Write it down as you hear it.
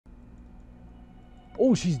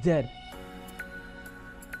Oh, she's dead.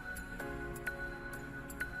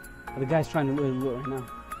 The guy's trying to loot right now.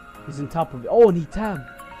 He's on top of it. Oh, and he tabbed.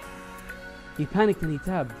 He panicked and he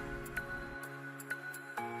tabbed.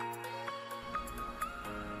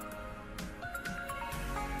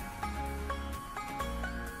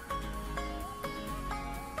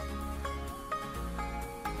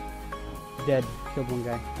 Dead. Killed one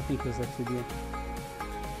guy. I think it was like 2 deer.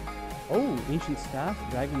 Oh, ancient staff,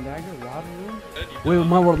 dragon dagger, water room. Wait,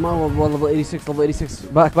 my world, level 86, level 86.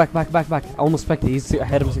 Back. I almost spected. He's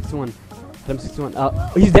ahead of him 61. Hit him 61.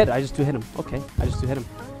 He's dead. I just 2 hit him. Okay, I just 2 hit him.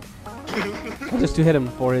 I just 2 hit him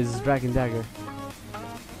for his dragon dagger.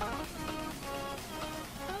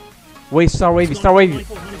 Wait, star wavy.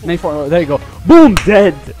 94. Oh, there you go. Boom,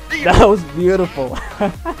 dead. That was beautiful.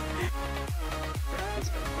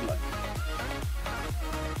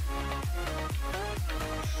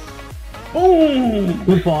 Boom!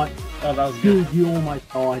 Good fight. Oh, that was good. Dude, you almost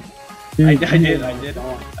died. Dude, I did. I did.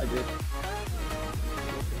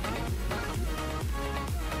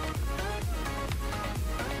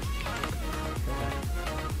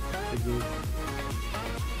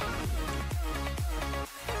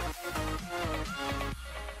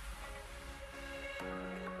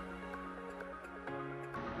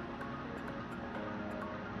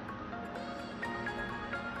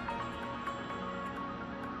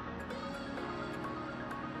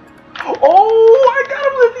 Oh, I got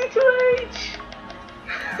him with each rage!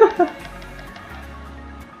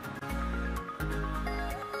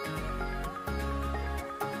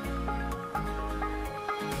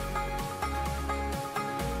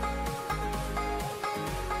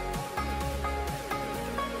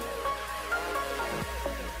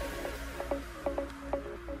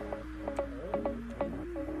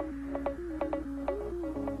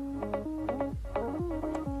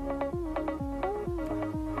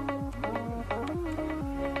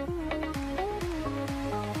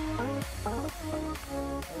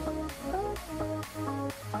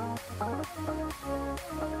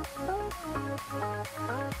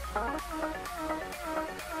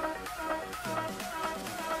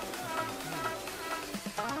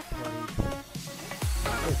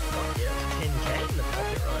 Oh fuck yeah, that's 10k in the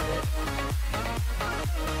pocket right there.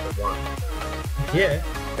 For one. Yeah,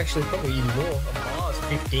 actually probably even more. A bar's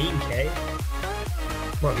 15k.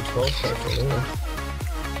 Might be 12k for all.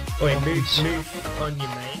 Oh yeah, move on your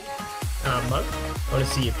main mug. I want to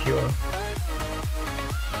see your pure.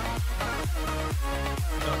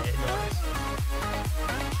 Oh yeah, nice.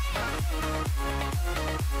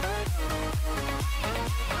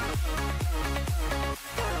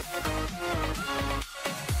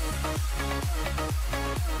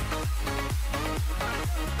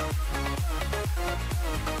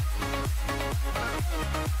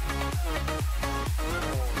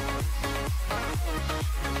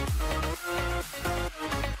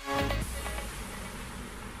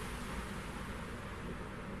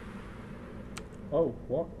 Oh,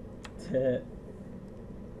 what?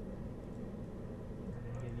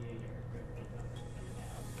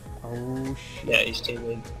 Oh shit. Yeah, he's too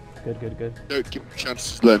weak. Good. Don't give him a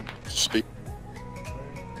chance to learn to speak.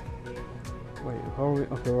 Wait, how are we?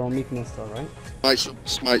 Okay, we're all meeting still, right?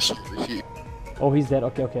 Smites if you Oh, he's dead.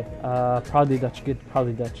 Okay. Proudly Dutch. Good.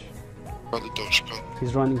 Proudly Dutch. rather dodge go.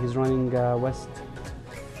 He's running west.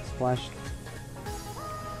 Splashed.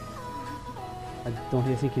 I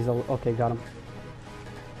think he's okay. Got him.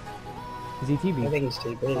 Is he TB? I think he's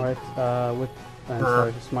too big. All right. With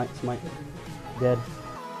sorry, smite. Dead.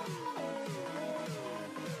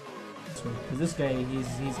 Cause this guy, he's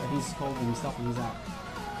holding himself and he's out.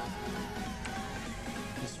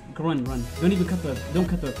 Just run. Don't cut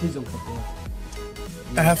the. Please don't cut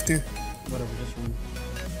the. I have to. Whatever, just run.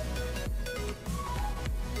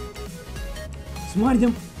 Smited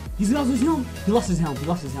him. He's lost his helm. He lost his helm.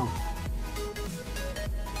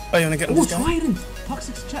 Oh, you wanna get on Oh, this guy? Trident!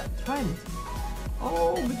 Toxic Trident.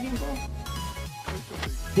 Oh, good game, bro.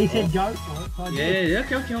 He said go. Yeah,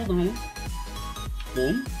 okay, hold on.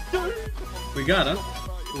 Boom. We got her.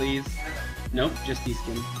 Please. Nope, just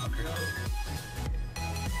deskin. Okay.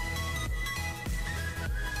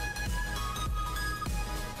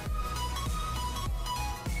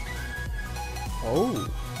 Oh,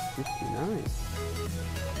 59.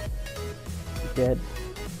 Dead.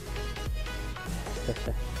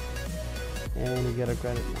 And we get a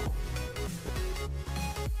credit now.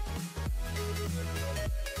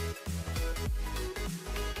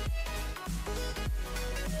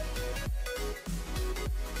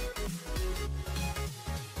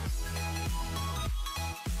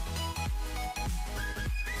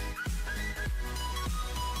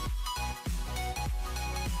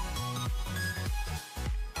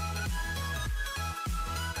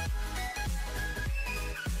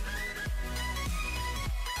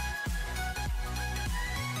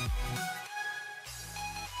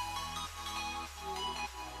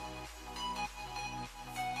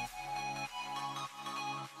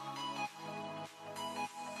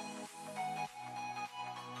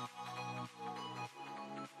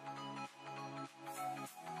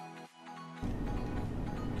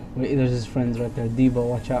 Wait, there's his friends right there. Debo,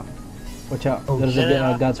 watch out. Watch out. Oh, There's a bit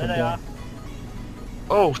of God's guy.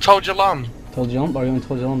 Oh, told you lump. Told you lump? Are you on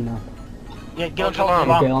told you lump now? Yeah, get on Told top of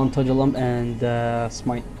you the Okay, lump. on told you lump and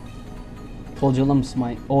smite. Told you lump,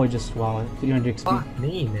 smite. Oh, just wow. 300 XP. Fuck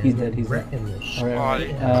me, man. He's dead, he's dead. wrecking this shit. Alright,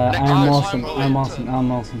 Alright. alright. Next I'm time, awesome. I'm I'm going awesome.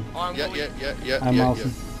 I'm awesome. I'm Yeah, going- I'm yeah.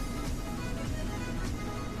 awesome.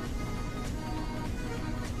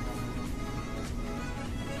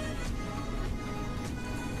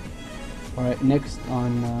 Alright, next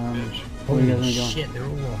on where are you guys Holy gonna go? shit, they're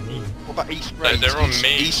all on me. What about East Graves? they're on East,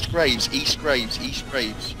 me. East Graves, East Graves, East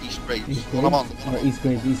Graves, East Graves. East Well, I'm on. Graves? Alright, East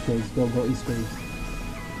Graves, East Graves. Go, go, East Graves.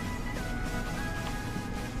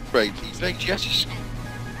 Graves. He's VGS.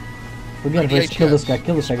 Forget it, let's kill this guy,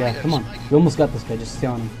 guy. Come on. We almost got this guy, just stay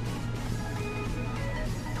on him.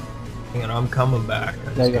 Hang on, I'm coming back.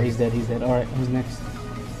 There you go, he's dead, he's dead. Alright, who's next?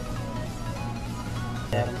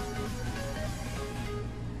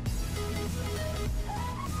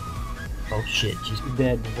 Oh shit, she's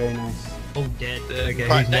Dead, very nice. dead. Okay,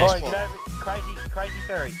 Right, who's next next? Alright, one. get over. Crazy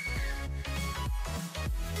fairy.